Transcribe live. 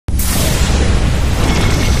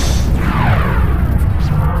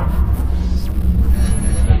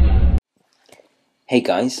Hey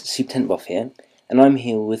guys, Supertecnoboff here, and I'm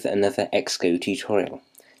here with another Xcode tutorial.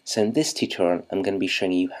 So in this tutorial I'm going to be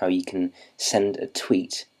showing you how you can send a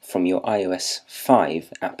tweet from your iOS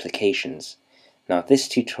 5 applications. Now this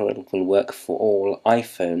tutorial will work for all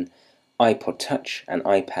iPhone, iPod Touch and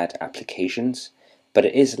iPad applications, but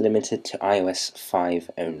it is limited to iOS 5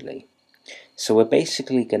 only. So we're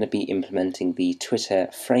basically going to be implementing the Twitter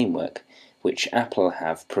framework which Apple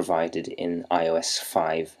have provided in iOS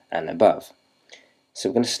 5 and above. So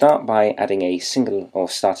we're going to start by adding a single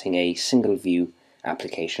starting a single view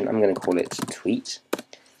application. I'm going to call it tweet.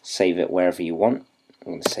 Save it wherever you want.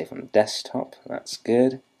 I'm going to save on the desktop. That's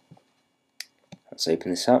good. Let's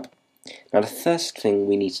open this up. Now the first thing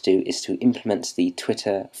we need to do is to implement the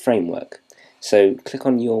Twitter framework. So click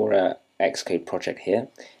on your Xcode project here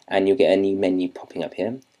and you'll get a new menu popping up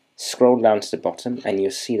here. Scroll down to the bottom and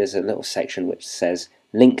you'll see there's a little section which says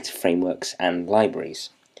linked frameworks and libraries.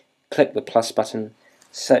 Click the plus button,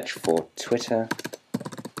 search for Twitter.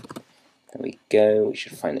 There we go, we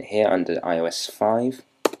should find it here under iOS 5.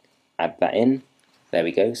 Add that in. There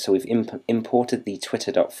we go, so we've imported the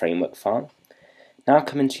twitter.framework file. Now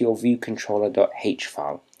come into your viewcontroller.h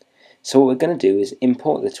file. So what we're going to do is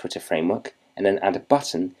import the Twitter framework and then add a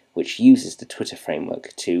button which uses the Twitter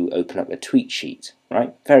framework to open up a tweet sheet,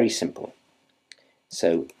 right? Very simple.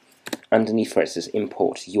 So underneath where it says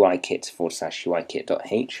import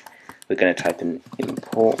uikit/uikit.h, we're going to type in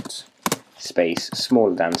import space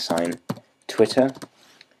 $sign Twitter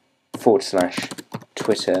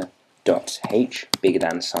 /Twitter.h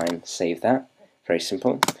 $sign, save that. Very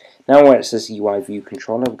simple. Now where it says UI view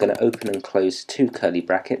controller, we're going to open and close two curly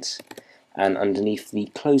brackets, and underneath the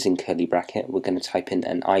closing curly bracket we're going to type in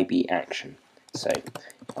an IB action. So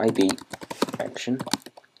IB action,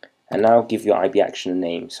 and now give your IB action a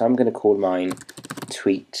name. So I'm going to call mine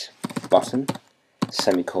tweet button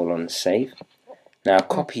semicolon save. Now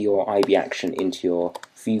copy your IB action into your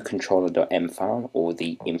viewcontroller.m file or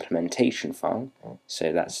the implementation file.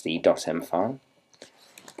 So that's the .m file.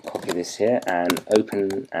 Copy this here and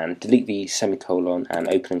open and delete the semicolon and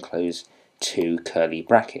open and close two curly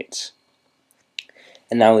brackets.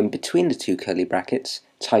 And now in between the two curly brackets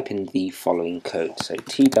type in the following code. So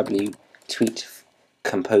tw tweet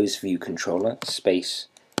compose view controller space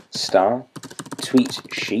star tweet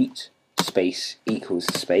sheet space equals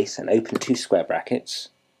space and open two square brackets.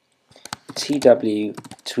 tw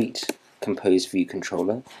tweet compose view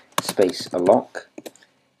controller space alloc,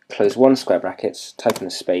 close one square brackets, type in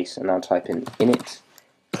a space and now type in init,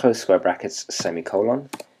 close square brackets, semicolon.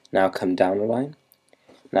 Now come down the line.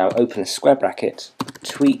 Now open a square bracket,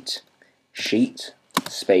 tweet sheet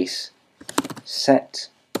space set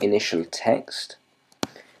initial text.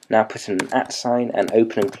 Now put in an @ and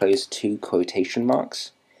open and close two quotation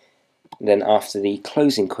marks. Then after the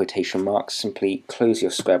closing quotation marks, simply close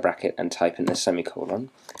your square bracket and type in a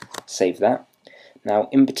semicolon. Save that. Now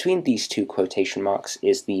in between these two quotation marks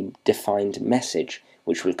is the defined message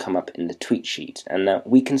which will come up in the tweet sheet, and now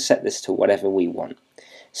we can set this to whatever we want.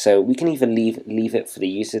 So we can either leave it for the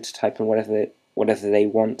user to type in whatever they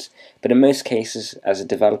want, but in most cases as a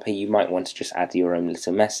developer you might want to just add your own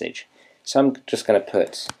little message. So I'm just going to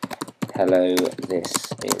put hello,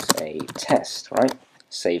 this is a test, right?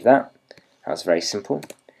 Save that. That's very simple.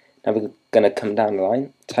 Now we're going to come down the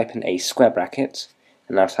line, type in a square bracket,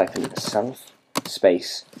 and now type in self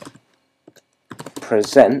space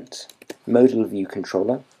present modal view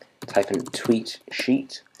controller, type in tweet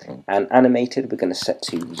sheet, and animated we're going to set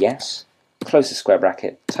to yes, close the square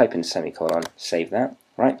bracket, type in semicolon, save that,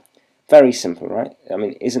 right? Very simple, right? I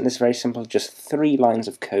mean, isn't this very simple? Just 3 lines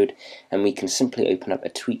of code and we can simply open up a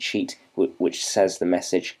tweet sheet which says the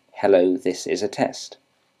message, hello, this is a test.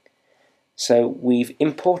 So we've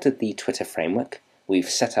imported the Twitter framework, we've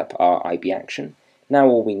set up our IB action. Now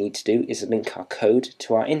all we need to do is link our code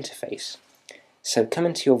to our interface. So come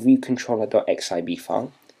into your viewcontroller.xib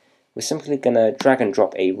file. We're simply going to drag and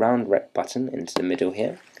drop a round rect button into the middle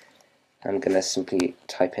here. I'm going to simply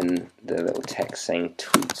type in the little text saying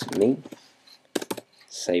tweet me.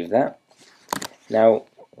 Save that. Now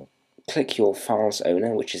click your files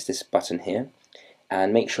owner, which is this button here,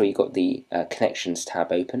 and make sure you've got the connections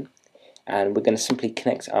tab open. And we're going to simply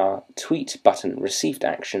connect our tweet button received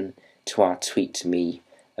action to our tweet me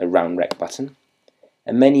round rect button.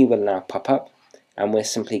 A menu will now pop up and we're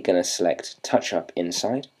simply going to select touch up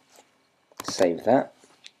inside. Save that.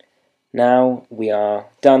 Now we are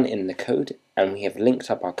done in the code and we have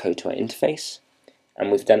linked up our code to our interface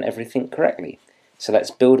and we've done everything correctly. So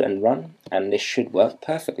let's build and run and this should work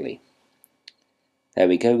perfectly. There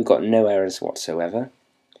we go, we've got no errors whatsoever.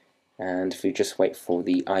 And if we just wait for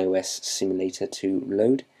the iOS simulator to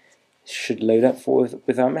load, should load up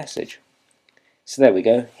with our message. So there we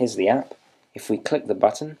go, here's the app. If we click the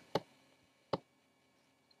button,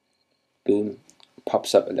 boom,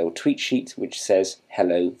 pops up a little tweet sheet which says,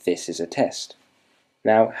 hello, this is a test.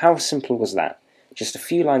 Now, how simple was that? Just a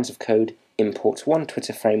few lines of code, imports one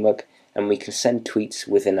Twitter framework, and we can send tweets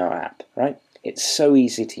within our app, right? It's so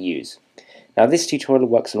easy to use. Now, this tutorial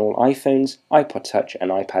works on all iPhones, iPod Touch,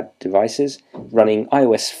 and iPad devices running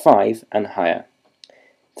iOS 5 and higher.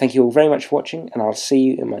 Thank you all very much for watching, and I'll see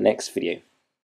you in my next video.